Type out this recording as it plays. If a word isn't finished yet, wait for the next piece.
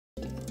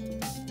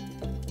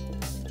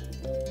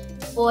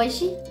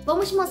Hoje,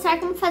 vamos te mostrar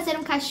como fazer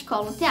um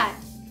cachecol no tear.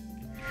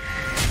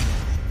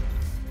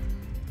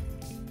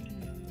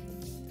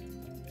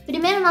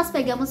 Primeiro nós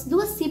pegamos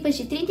duas cipas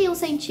de 31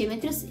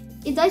 centímetros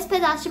e dois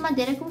pedaços de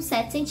madeira com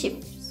 7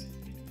 centímetros.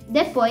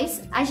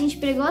 Depois, a gente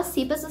pregou as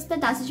cipas nos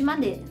pedaços de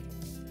madeira.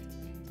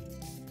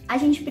 A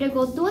gente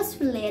pregou duas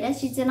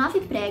fileiras de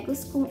 19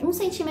 pregos com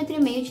 1,5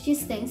 cm de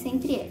distância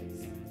entre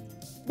eles.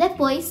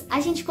 Depois, a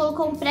gente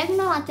colocou um prego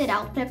na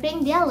lateral para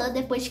prender a lã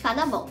depois de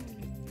cada volta.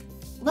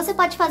 Você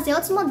pode fazer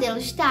outros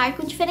modelos de tear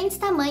com diferentes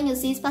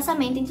tamanhos e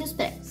espaçamento entre os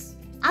pregos.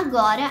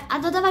 Agora, a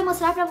Duda vai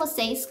mostrar para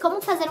vocês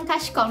como fazer um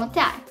cachecol no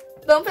tear.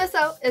 Bom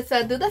pessoal, eu sou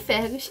a Duda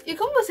Fergus e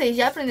como vocês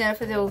já aprenderam a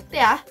fazer o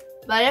tear,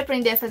 bora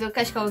aprender a fazer o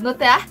cachecol no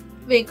tear?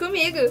 Vem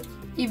comigo!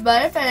 E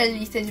bora para a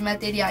lista de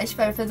materiais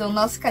para fazer o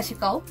nosso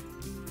cachecol?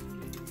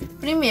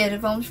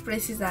 Primeiro vamos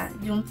precisar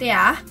de um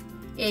tear,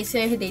 esse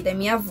eu herdei da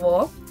minha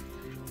avó,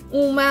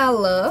 uma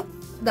lã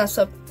da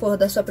sua cor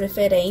da sua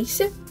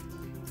preferência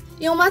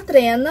e uma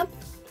trena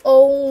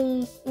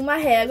ou uma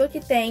régua que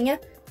tenha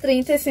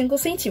 35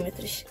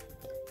 centímetros.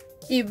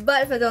 E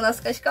bora fazer o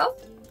nosso cachecol?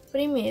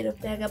 Primeiro,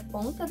 pega a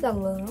ponta da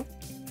lã,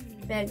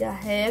 pega a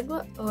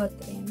régua ou a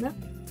trena,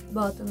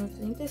 bota no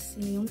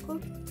 35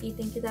 e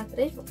tem que dar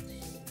 3 voltas.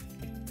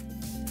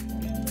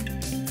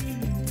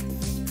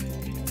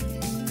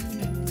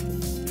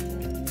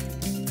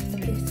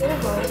 A terceira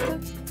volta,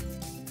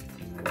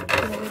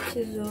 pega a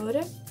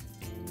tesoura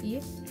e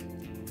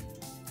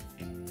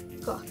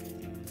corta.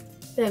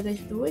 Pega as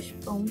duas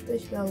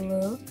pontas da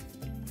lã,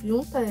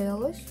 junta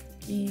elas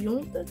e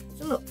junta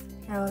de novo.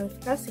 Ela vai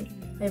ficar assim.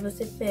 Aí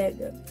você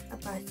pega a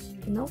parte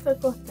que não foi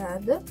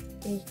cortada,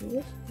 as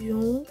duas,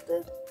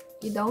 junta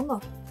e dá um nó.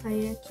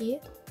 Aí aqui,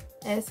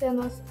 essa é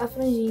a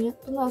franjinha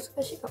do nosso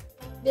cachecol.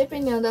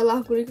 Dependendo da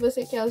largura que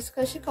você quer esse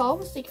cachecol,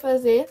 você tem que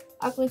fazer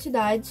a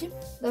quantidade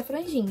da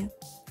franjinha.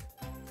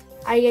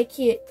 Aí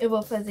aqui eu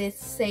vou fazer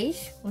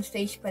 6, com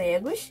 6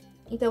 pregos,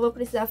 então eu vou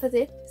precisar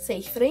fazer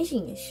 6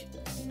 franjinhas.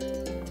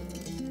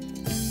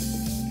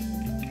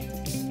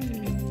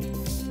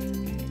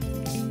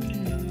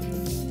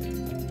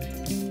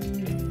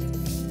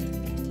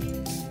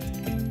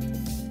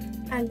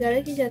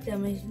 Agora que já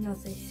temos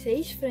nossas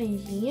 6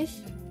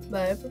 franjinhas,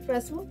 bora pro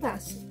próximo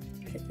passo.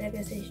 Você pega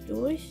essas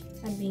duas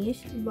abinhas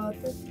e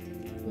bota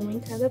uma em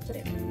cada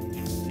prego.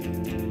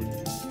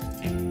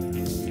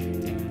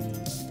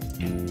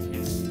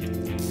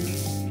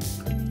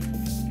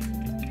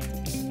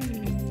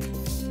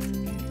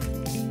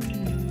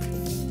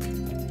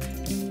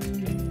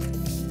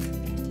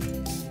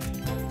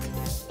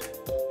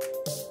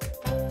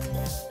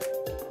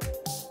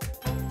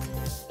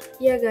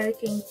 E agora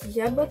que a gente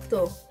já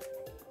botou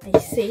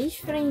as 6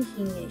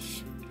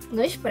 franjinhas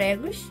nos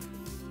pregos,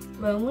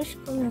 vamos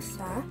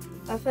começar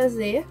a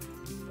fazer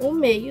o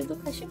meio do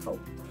cachecol.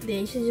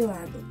 Deixa de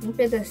lado um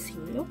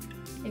pedacinho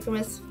e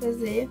começa a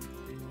fazer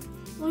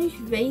uns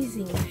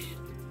veizinhos.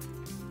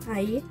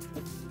 Aí,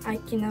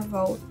 aqui na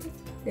volta,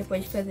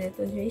 depois de fazer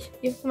todas as vezes,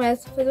 e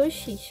começa a fazer o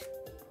X,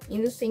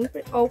 indo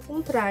sempre ao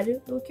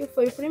contrário do que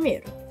foi o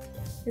primeiro.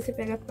 Você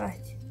pega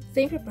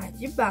sempre a parte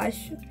de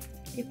baixo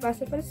e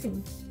passa para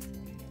cima.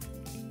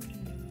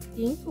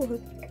 E empurra.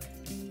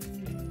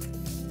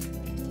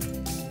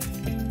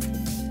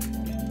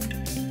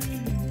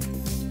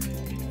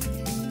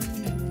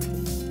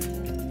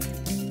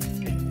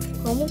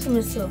 Como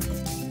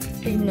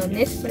terminou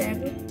nesse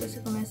prego, você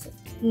começa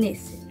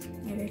nesse.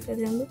 Aí vai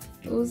fazendo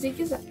o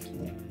zigue-zague.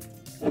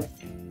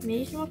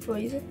 Mesma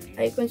coisa.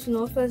 Aí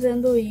continua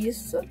fazendo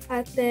isso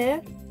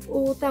até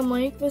o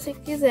tamanho que você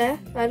quiser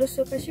para o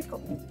seu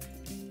cachecol.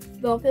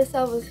 Bom,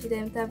 pessoal, vocês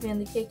devem estar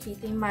vendo que aqui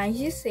tem mais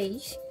de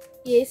 6.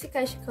 E esse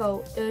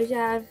cachecol eu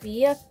já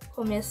havia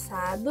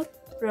começado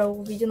para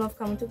o vídeo não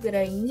ficar muito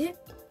grande.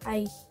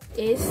 Aí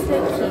esse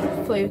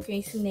aqui foi o que eu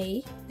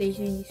ensinei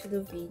desde o início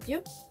do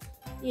vídeo.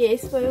 E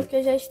esse foi o que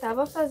eu já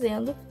estava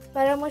fazendo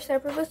para mostrar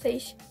para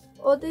vocês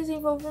o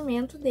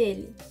desenvolvimento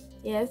dele.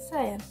 E essa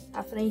é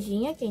a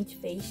franjinha que a gente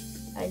fez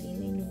ali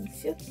no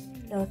início.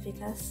 Ela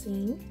fica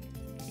assim.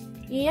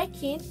 E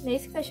aqui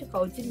nesse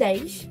cachecol de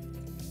 10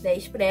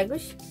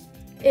 pregos,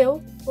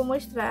 eu vou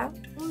mostrar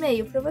um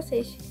meio para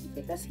vocês.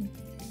 Fica assim.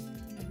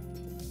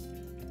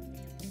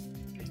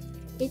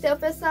 Então,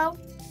 pessoal,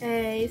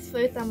 esse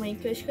foi o tamanho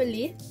que eu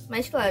escolhi.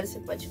 Mas, claro, você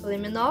pode escolher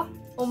menor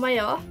ou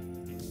maior.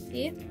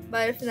 E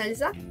bora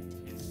finalizar?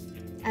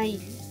 Aí,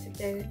 você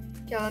pega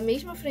aquela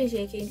mesma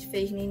franjinha que a gente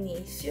fez no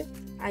início.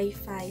 Aí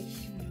faz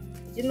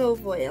de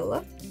novo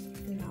ela, no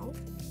final.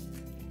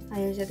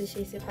 Aí eu já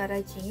deixei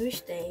separadinho os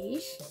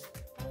 10.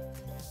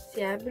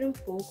 Você abre um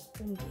pouco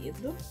com o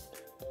dedo.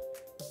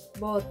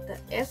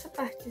 Bota essa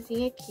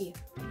partezinha aqui.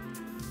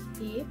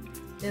 E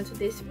dentro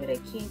desse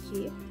buraquinho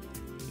aqui,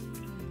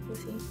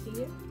 você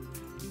enfia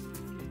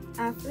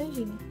a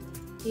franjinha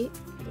e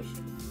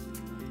puxa.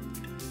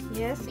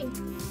 E é assim.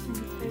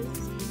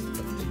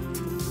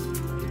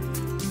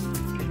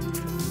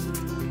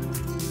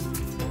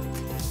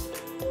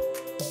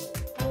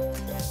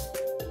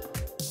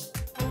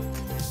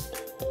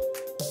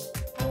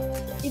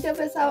 E Então,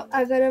 pessoal,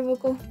 agora eu vou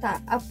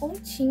cortar a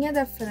pontinha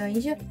da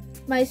franja,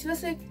 mas se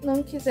você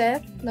não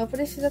quiser, não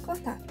precisa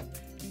cortar.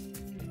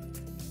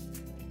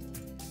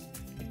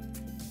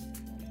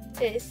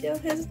 Esse é o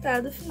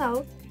resultado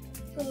final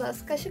do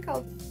nosso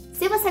cachecol.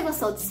 Se você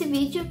gostou desse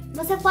vídeo,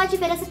 você pode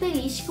ver essa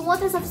playlist com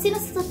outras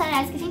oficinas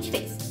tutoriais que a gente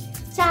fez.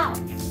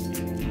 Tchau!